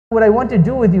What I want to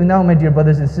do with you now, my dear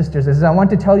brothers and sisters, is I want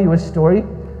to tell you a story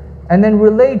and then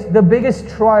relate the biggest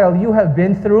trial you have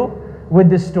been through with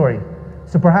this story.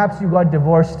 So perhaps you got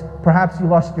divorced, perhaps you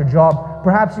lost your job,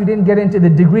 perhaps you didn't get into the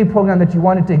degree program that you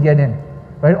wanted to get in.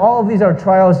 Right? All of these are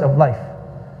trials of life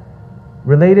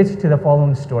related to the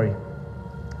following story.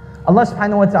 Allah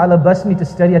subhanahu wa ta'ala blessed me to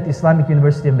study at the Islamic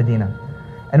University of Medina.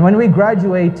 And when we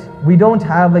graduate, we don't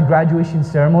have like graduation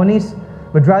ceremonies,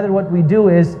 but rather what we do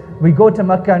is we go to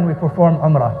Mecca and we perform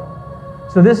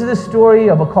Umrah. So this is the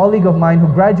story of a colleague of mine who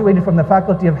graduated from the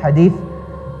faculty of Hadith.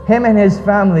 Him and his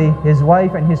family, his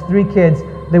wife and his 3 kids,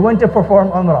 they went to perform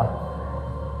Umrah.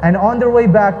 And on their way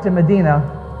back to Medina,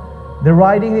 they're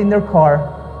riding in their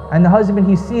car, and the husband,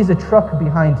 he sees a truck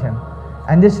behind him.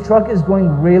 And this truck is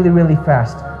going really, really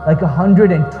fast, like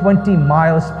 120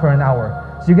 miles per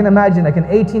hour. So you can imagine like an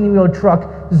 18-wheel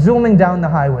truck zooming down the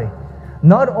highway.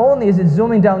 Not only is it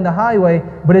zooming down the highway,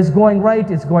 but it's going right,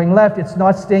 it's going left, it's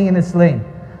not staying in its lane.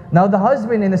 Now the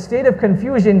husband, in a state of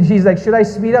confusion, he's like, should I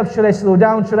speed up? Should I slow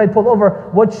down? Should I pull over?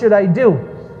 What should I do?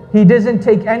 He doesn't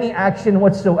take any action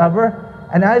whatsoever.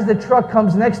 And as the truck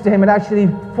comes next to him, it actually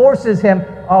forces him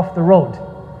off the road.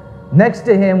 Next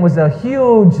to him was a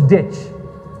huge ditch.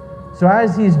 So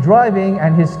as he's driving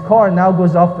and his car now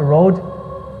goes off the road,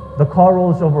 the car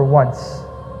rolls over once,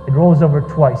 it rolls over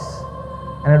twice,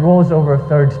 and it rolls over a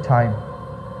 3rd time.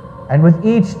 And with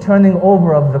each turning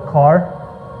over of the car,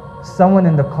 someone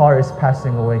in the car is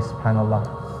passing away,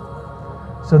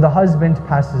 subhanAllah. So the husband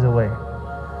passes away.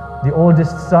 The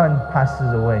oldest son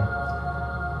passes away.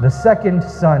 The 2nd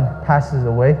son passes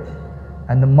away.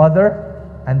 And the mother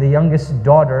and the youngest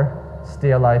daughter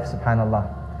stay alive,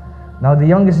 subhanAllah. Now the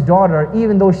youngest daughter,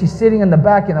 even though she's sitting in the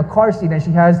back in a car seat and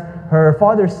she has her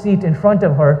father's seat in front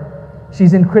of her,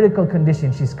 she's in critical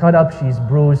condition. She's cut up, she's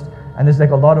bruised, and there's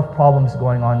like a lot of problems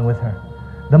going on with her.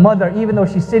 The mother, even though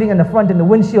she's sitting in the front and the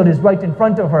windshield is right in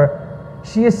front of her,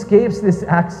 she escapes this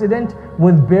accident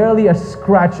with barely a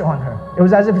scratch on her. It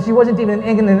was as if she wasn't even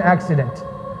in an accident.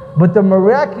 But the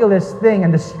miraculous thing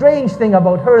and the strange thing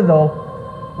about her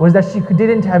though, was that she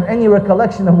didn't have any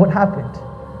recollection of what happened.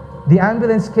 The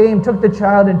ambulance came, took the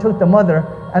child and took the mother,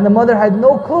 and the mother had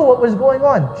no clue what was going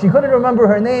on. She couldn't remember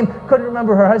her name, couldn't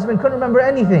remember her husband, couldn't remember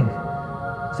anything.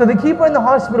 So they keep her in the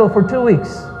hospital for 2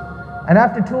 weeks. And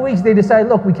after 2 weeks they decide,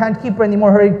 look, we can't keep her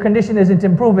anymore, her condition isn't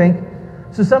improving.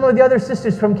 So some of the other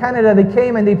sisters from Canada, they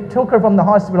came and they took her from the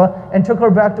hospital and took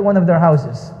her back to one of their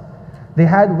houses. They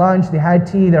had lunch, they had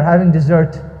tea, they're having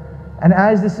dessert. And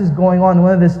as this is going on,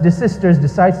 one of the sisters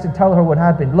decides to tell her what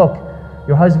happened. Look,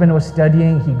 your husband was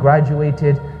studying, he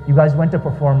graduated, you guys went to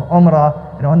perform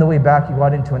Umrah, and on the way back you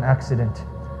got into an accident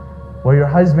where your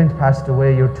husband passed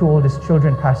away, your 2 oldest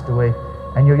children passed away,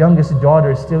 and your youngest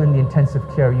daughter is still in the intensive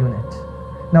care unit.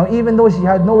 Now even though she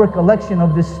had no recollection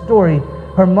of this story,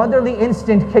 her motherly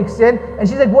instinct kicks in, and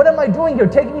she's like, what am I doing here?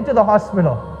 Take me to the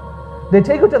hospital. They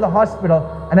take her to the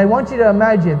hospital, and I want you to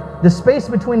imagine the space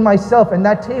between myself and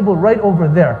that table right over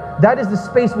there. That is the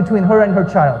space between her and her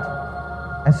child.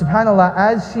 And subhanAllah,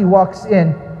 as she walks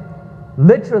in,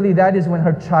 literally that is when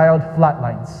her child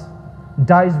flatlines,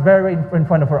 dies very in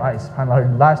front of her eyes, subhanAllah,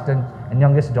 her last and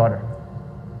youngest daughter.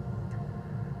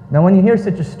 Now when you hear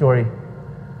such a story,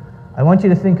 I want you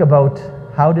to think about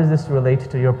how does this relate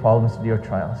to your problems, to your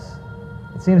trials.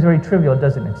 It seems very trivial,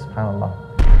 doesn't it, subhanAllah?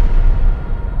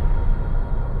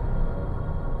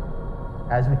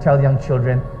 As we tell young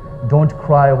children, don't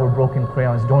cry over broken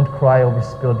crayons, don't cry over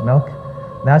spilled milk.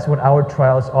 That's what our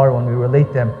trials are when we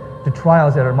relate them to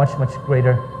trials that are much, much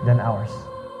greater than ours.